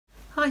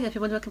Hi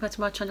everyone, welcome back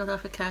to my channel,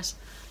 Alpha Cass,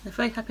 and a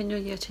very happy new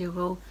year to you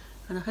all,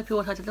 and I hope you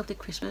all had a lovely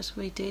Christmas.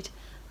 We did.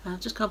 I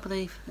just can't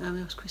believe it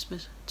was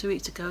Christmas 2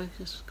 weeks ago.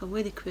 It's just gone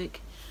really quick.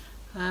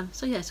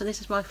 So this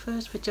is my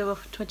first video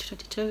of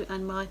 2022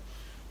 and my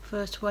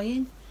first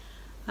weigh-in.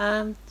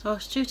 So I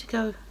was due to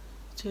go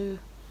to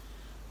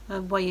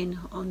weigh-in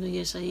on New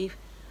Year's Eve.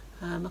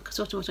 I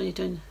sort of was only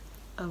doing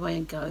a weigh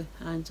and go,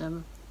 and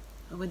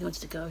I really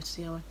wanted to go to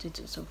see how I did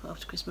sort of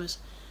after Christmas,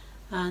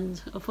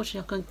 and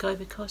unfortunately I couldn't go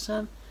because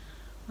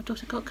my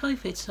daughter got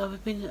COVID, so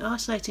I've been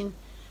isolating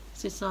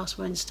since last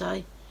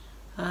Wednesday.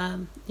 I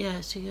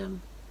think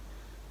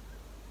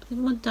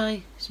one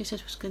day she said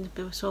she was getting a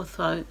bit of a sore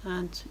throat,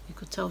 and you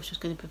could tell she was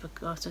getting a bit of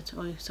a, I said,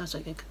 oh, it sounds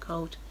like getting a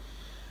cold.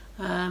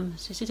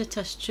 She did a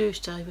test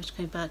Tuesday, which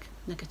came back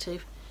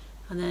negative,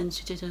 and then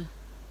she did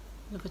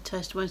another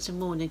test Wednesday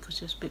morning because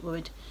she was a bit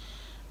worried,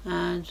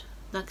 and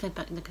that came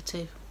back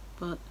negative,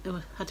 but it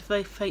had a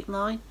very faint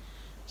line,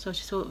 so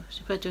she thought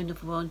she better do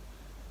another one,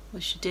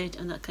 which she did,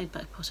 and that came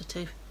back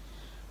positive.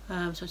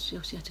 So she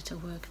obviously had to tell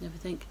work and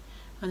everything,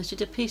 and then she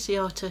did a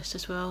PCR test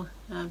as well,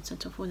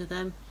 sent off one of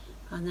them,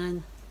 and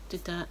then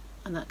did that,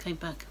 and that came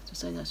back to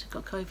say that she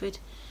got COVID.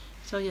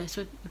 So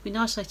we've been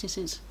isolating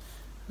since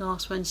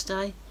last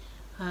Wednesday.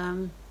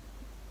 Trevor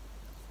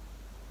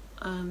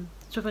and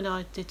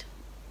I did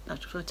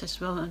natural flow test as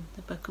well, and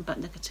they both come back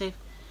negative.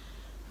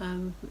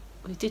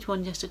 We did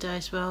one yesterday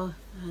as well,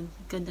 and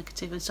again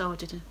negative, and Sarah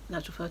did a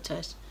natural flow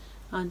test,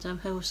 and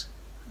her was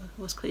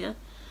clear.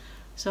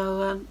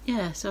 So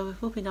so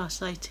we've all been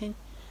isolating,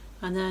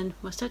 and then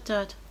my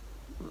stepdad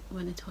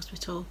went into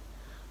hospital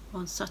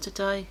on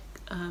Saturday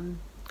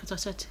because I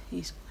said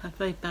he's had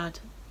very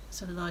bad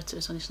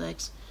cellulitis on his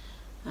legs,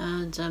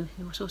 and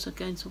he was also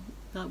getting some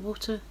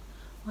water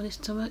on his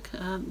stomach.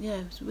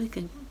 It was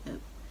really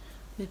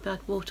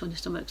bad water on his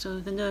stomach. So one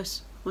of the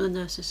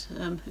nurses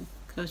who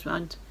goes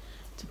around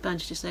to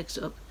bandage his legs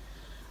up,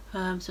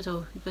 said,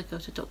 "Oh, you better go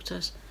to the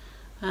doctors."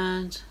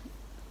 And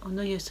on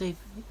New Year's Eve,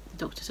 the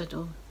doctor said,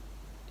 "Oh,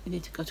 you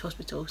need to go to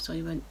hospital." So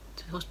he went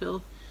to the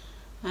hospital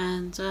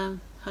and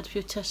had a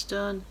few tests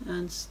done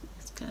and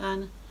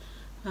scan,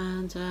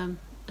 and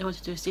they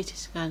wanted to do a CT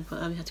scan,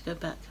 but he had to go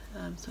back.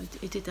 So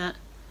he did that.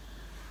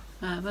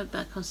 Went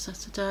back on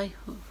Saturday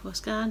for a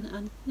scan,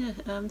 and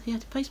he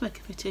had a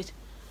pacemaker fitted.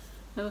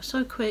 It was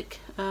so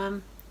quick,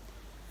 and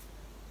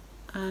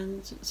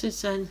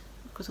since then,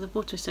 because of the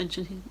water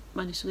retention, he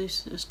managed to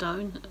lose a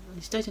stone.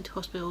 He stayed into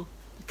hospital.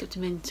 They kept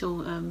him in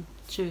until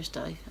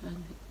Tuesday,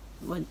 and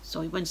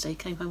Wednesday. He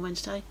came home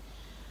Wednesday,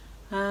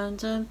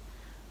 and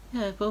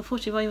but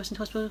unfortunately while he was in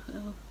hospital,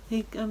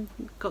 he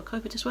got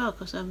COVID as well,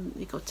 because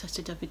he got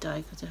tested every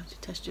day, because they have to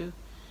test you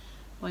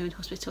while you're in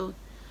hospital.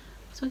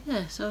 So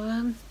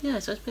so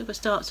it's a bit of a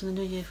start to the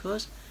new year for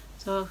us.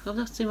 So I've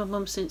not seen my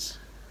mum since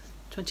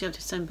 28th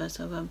December,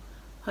 so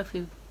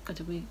hopefully we're going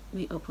to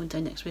meet up one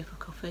day next week for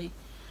coffee.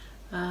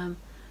 That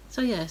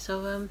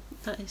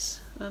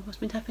is what's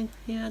been happening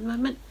here at the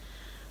moment.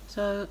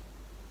 So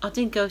I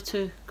didn't go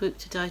to group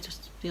today,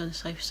 just to be on the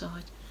safe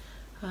side.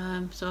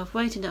 So I've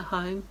waited at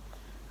home.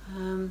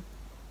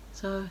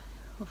 So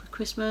over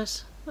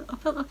Christmas, I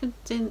felt like I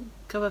didn't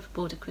go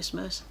overboard at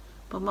Christmas,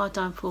 but my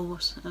downfall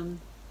was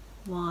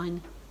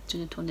wine,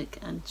 gin and tonic,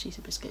 and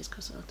cheesy biscuits,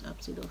 because I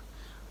absolutely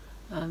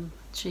love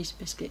cheesy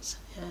biscuits.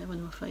 Yeah, one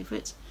of my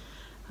favourites.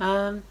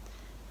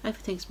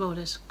 Everything's more or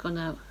less gone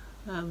out.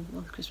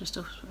 All the Christmas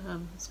stuff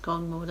has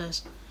gone more or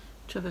less.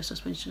 Trevor's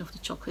suspension of the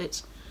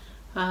chocolates.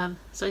 So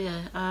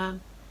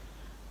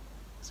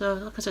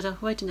like I said, I'm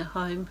waiting at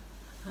home,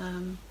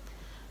 and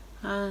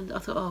I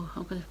thought, oh,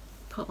 I'm going to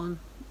put on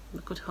a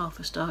good half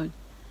a stone.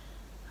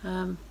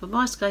 But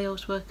my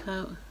scales work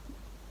out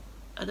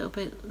a little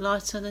bit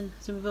lighter than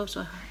Zimmerville,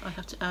 so I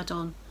have to add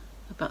on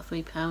about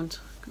 £3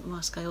 on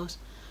my scales.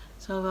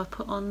 So I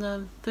put on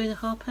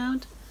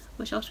 £3.5,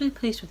 which I was really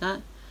pleased with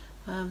that,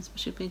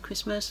 especially being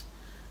Christmas.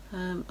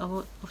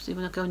 Obviously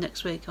when I go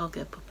next week, I'll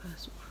get a proper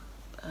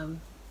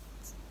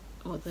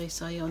what they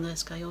say on their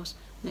scales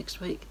next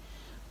week.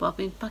 But I've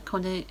been back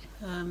on it.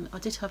 I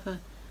did have a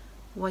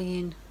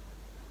weigh-in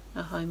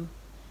at home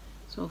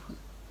sort of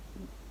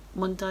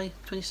Monday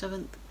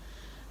 27th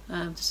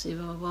to see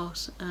where I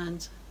was,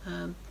 and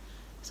I've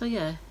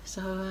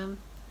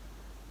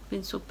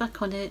been sort of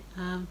back on it.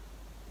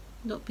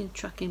 Not been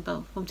tracking,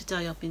 but from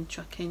today I've been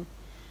tracking.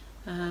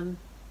 So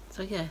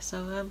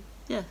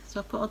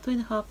I put on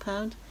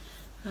 £3.5,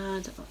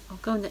 and I'll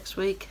go next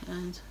week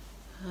and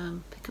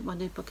pick up my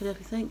new book and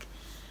everything.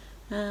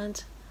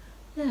 And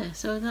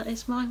so that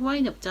is my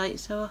weighing update.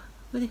 So I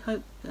really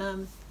hope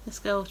the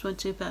scales weren't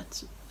too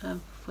bad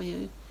for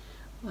you,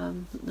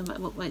 no matter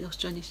what weight loss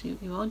journey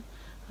you're on.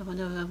 I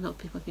know a lot of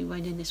people have been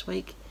weighing in this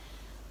week.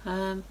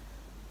 So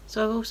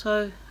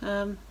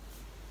I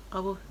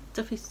will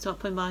definitely start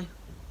putting my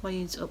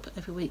weigh-ins up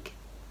every week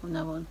from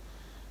now on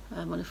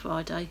a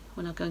Friday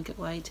when I go and get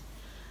weighed.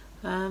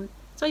 So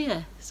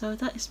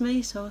that is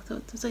me. So I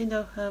thought to let you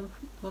know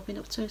what I've been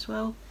up to as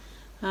well,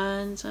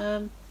 and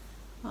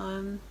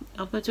I'm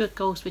going to do a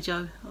goals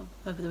video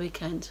over the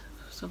weekend,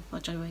 some of my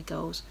January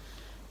goals,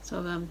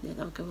 So yeah,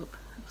 that'll go up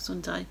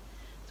Sunday.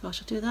 So I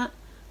shall do that.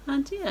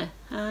 And yeah,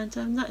 and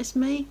that is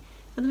me.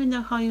 Let me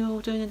know how you're all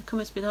doing in the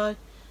comments below.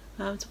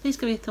 So please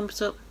give me a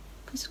thumbs up.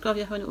 Please subscribe if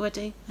you haven't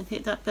already, and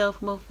hit that bell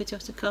for more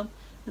videos to come.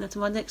 And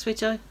until my next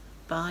video,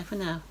 bye for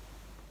now.